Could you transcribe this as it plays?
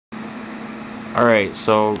Alright,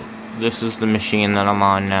 so this is the machine that I'm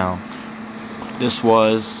on now. This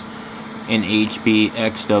was an HP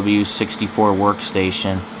Xw6400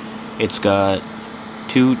 workstation. It's got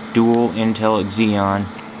two dual Intel Xeon,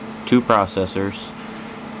 two processors,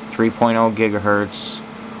 3.0 gigahertz,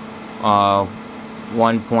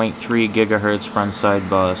 1.3 gigahertz front side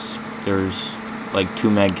bus. There's like 2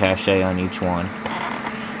 meg cache on each one.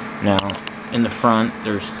 Now, in the front,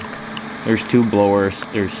 there's two blowers.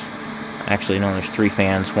 There's three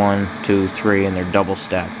fans, 1, 2, 3, and they're double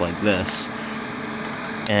stacked like this.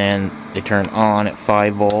 And they turn on at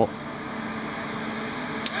 5 volt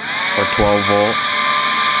or 12 volt.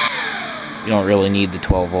 You don't really need the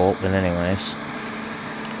 12 volt, but anyways.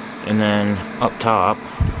 And then up top,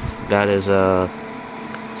 that is a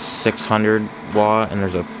 600 watt, and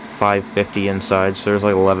there's a 550 inside, so there's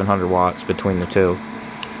like 1100 watts between the two.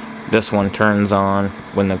 This one turns on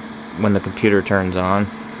when the computer turns on.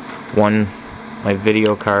 My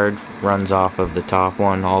video card runs off of the top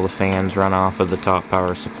one. All the fans run off of the top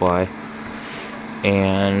power supply.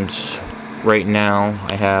 And right now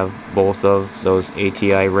I have both of those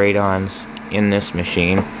ATI radeons in this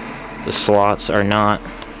machine. The slots are not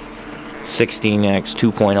 16x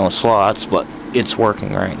 2.0 slots, but it's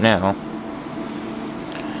working right now.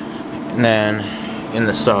 And then in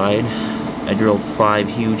the side, I drilled 5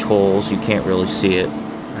 huge holes. You can't really see it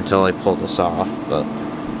until I pull this off, but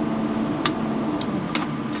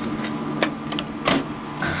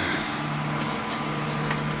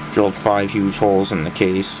drilled 5 huge holes in the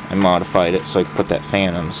case. I modified it so I could put that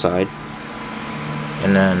fan on the side.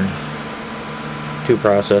 And then 2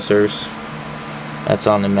 processors. That's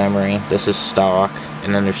on the memory. This is stock.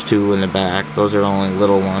 And then there's 2 in the back. Those are only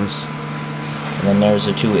little ones. And then there's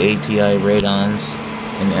the 2 ATI radeons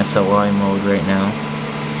in SLI mode right now.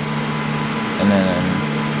 And then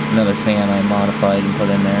another fan I modified and put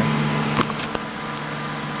in there.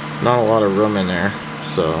 Not a lot of room in there,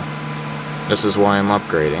 so this is why I'm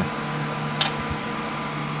upgrading.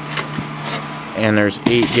 And there's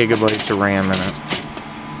 8 gigabytes of RAM in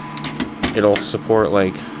it. It'll support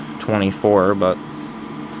like 24, but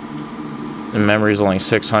the memory is only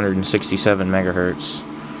 667 megahertz.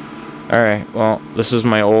 Alright, well, this is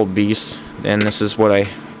my old beast, and this is what I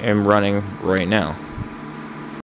am running right now.